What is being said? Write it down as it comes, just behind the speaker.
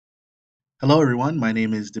Hello everyone, my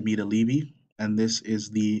name is Demita Levy, and this is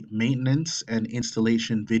the maintenance and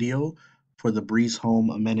installation video for the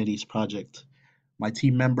BreazeHome amenities project. My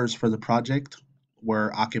team members for the project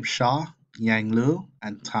were Akib Shah, Yang Lu,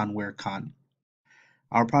 and Tanwir Khan.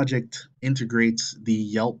 Our project integrates the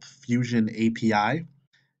Yelp Fusion API,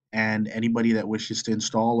 and anybody that wishes to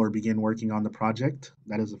install or begin working on the project,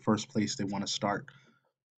 that is the first place they want to start.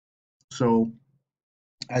 So,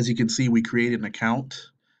 as you can see, we created an account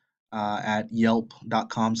at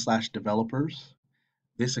yelp.com/developers.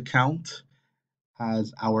 This account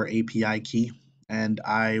has our API key, and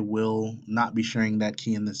I will not be sharing that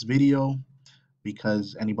key in this video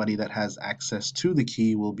because anybody that has access to the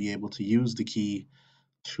key will be able to use the key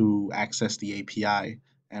to access the API.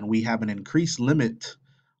 And we have an increased limit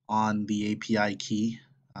on the API key.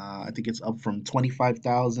 I think it's up from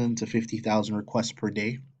 25,000 to 50,000 requests per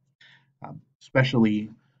day, especially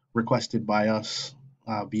requested by us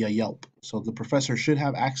via Yelp. So the professor should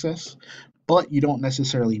have access, but you don't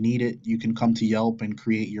necessarily need it. You can come to Yelp and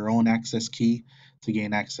create your own access key to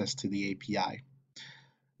gain access to the API.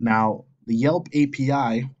 Now, the Yelp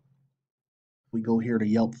API, we go here to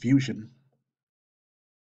Yelp Fusion,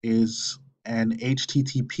 is an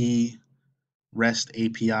HTTP REST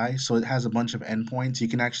API. So it has a bunch of endpoints. You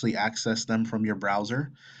can actually access them from your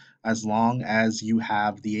browser as long as you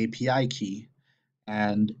have the API key.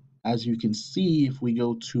 And as you can see, if we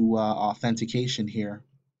go to authentication here,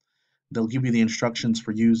 they'll give you the instructions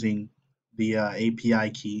for using the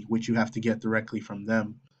API key, which you have to get directly from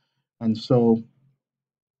them. And so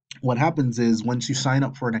what happens is once you sign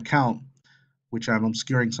up for an account, which I'm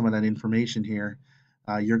obscuring some of that information here,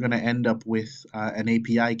 you're going to end up with an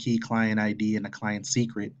API key, client ID, and a client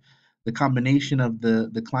secret. The combination of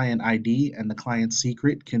the client ID and the client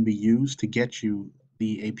secret can be used to get you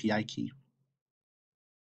the API key.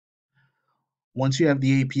 Once you have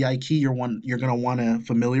the API key, you're going to want to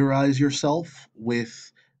familiarize yourself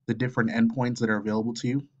with the different endpoints that are available to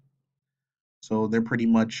you. So they're pretty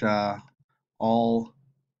much all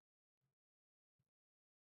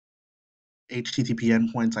HTTP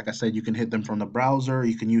endpoints. Like I said, you can hit them from the browser.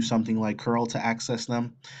 You can use something like curl to access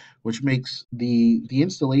them, which makes the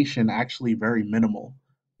installation actually very minimal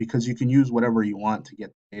because you can use whatever you want to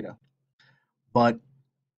get the data. But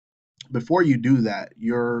before you do that,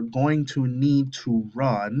 you're going to need to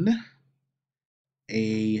run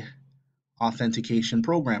a authentication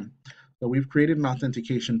program. So we've created an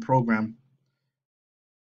authentication program,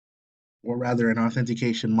 or rather an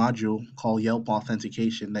authentication module called Yelp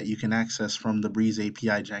Authentication that you can access from the Breeze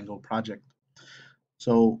API Django project.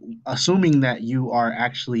 So assuming that you are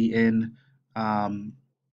actually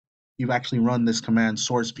you've actually run this command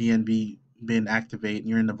source bnb bin activate and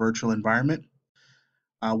you're in the virtual environment,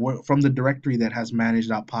 from the directory that has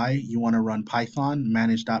manage.py, you want to run python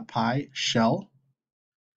manage.py shell,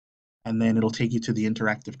 and then it'll take you to the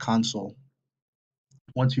interactive console.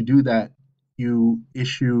 Once you do that, you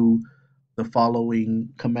issue the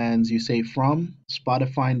following commands. You say from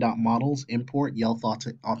spotify.models import Yelp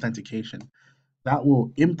authentication. That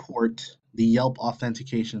will import the Yelp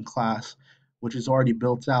authentication class, which is already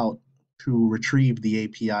built out to retrieve the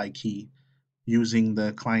API key using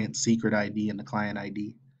the client secret ID and the client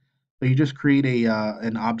ID. So you just create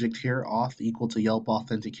an object here, auth equal to Yelp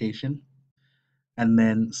authentication, and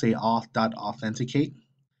then say auth.authenticate.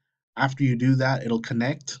 After you do that, it'll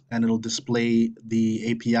connect and it'll display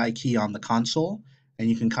the API key on the console, and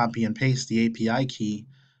you can copy and paste the API key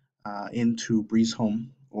into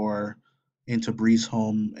BreazeHome or into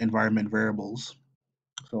BreazeHome environment variables.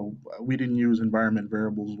 So we didn't use environment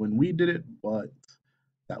variables when we did it, but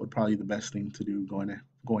that would probably be the best thing to do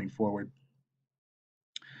going forward.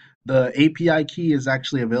 The API key is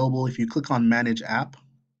actually available if you click on Manage App.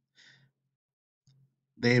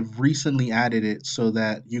 They've recently added it so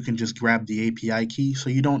that you can just grab the API key, so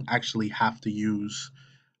you don't actually have to use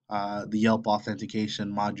the Yelp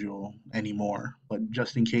authentication module anymore. But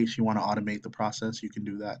just in case you want to automate the process, you can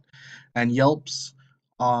do that. And Yelp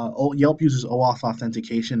uses OAuth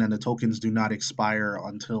authentication, and the tokens do not expire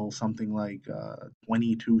until something like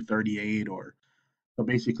 2238, or so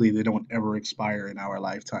basically they don't ever expire in our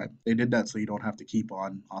lifetime. They did that so you don't have to keep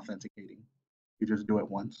on authenticating. You just do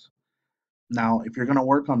it once. Now, if you're going to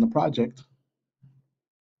work on the project,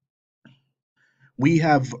 we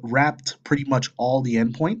have wrapped pretty much all the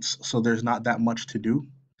endpoints, so there's not that much to do.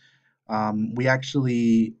 We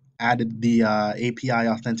actually added the API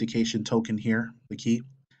authentication token here, the key,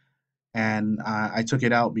 and I took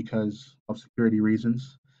it out because of security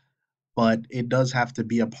reasons. But it does have to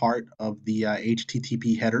be a part of the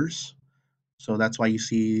HTTP headers, so that's why you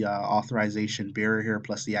see authorization bearer here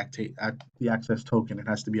plus the access token. It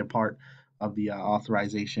has to be a part of the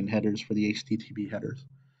authorization headers for the HTTP headers.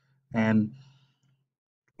 And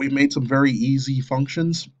we made some very easy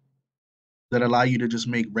functions that allow you to just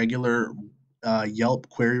make regular Yelp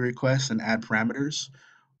query requests and add parameters.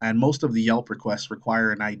 And most of the Yelp requests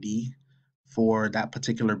require an ID for that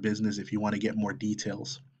particular business if you want to get more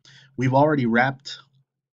details. We've already wrapped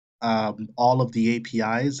all of the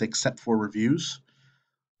APIs except for reviews.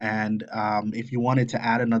 And if you wanted to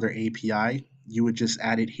add another API, you would just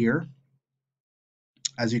add it here.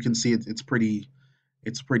 As you can see, it's pretty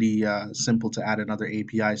simple to add another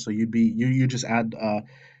API. So you just add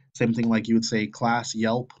same thing like you would say class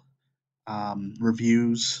Yelp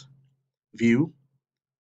reviews view,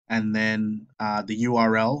 and then the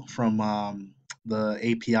URL from the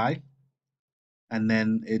API, and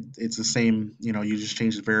then it's the same. You just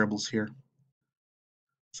change the variables here.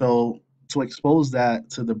 So to expose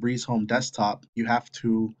that to the BreazeHome desktop, you have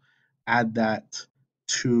to add that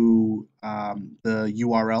to the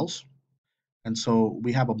URLs. And so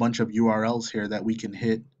we have a bunch of URLs here that we can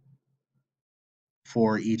hit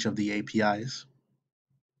for each of the APIs.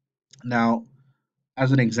 Now,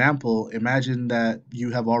 as an example, imagine that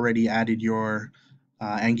you have already added your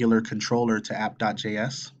Angular controller to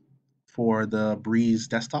app.js for the Breeze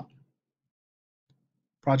desktop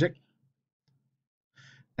project,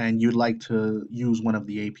 and you'd like to use one of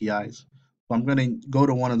the APIs. So I'm going to go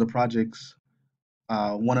to one of the projects,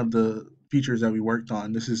 one of the features that we worked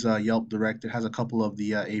on. This is Yelp Direct. It has a couple of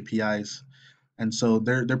the APIs, and so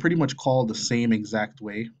they're pretty much called the same exact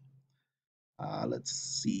way. Let's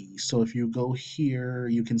see. So if you go here,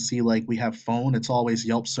 you can see like we have phone. It's always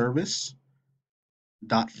Yelp service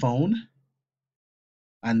dot phone,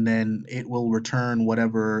 and then it will return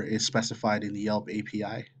whatever is specified in the Yelp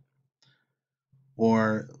API.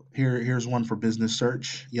 Or here's one for business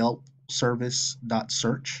search, Yelp service dot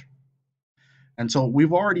search. And so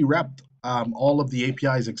we've already wrapped all of the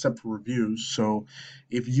APIs except for reviews. So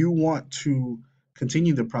if you want to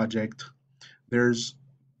continue the project, there's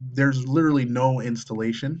literally no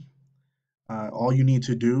installation. All you need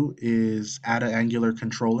to do is add an Angular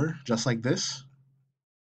controller just like this,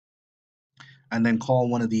 and then call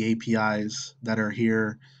one of the APIs that are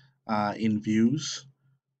here in views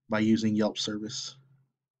by using Yelp service.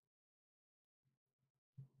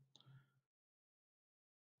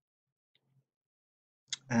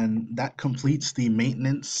 And that completes the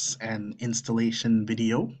maintenance and installation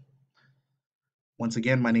video. Once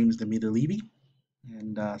again, my name is Demeter Levy,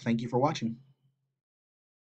 and thank you for watching.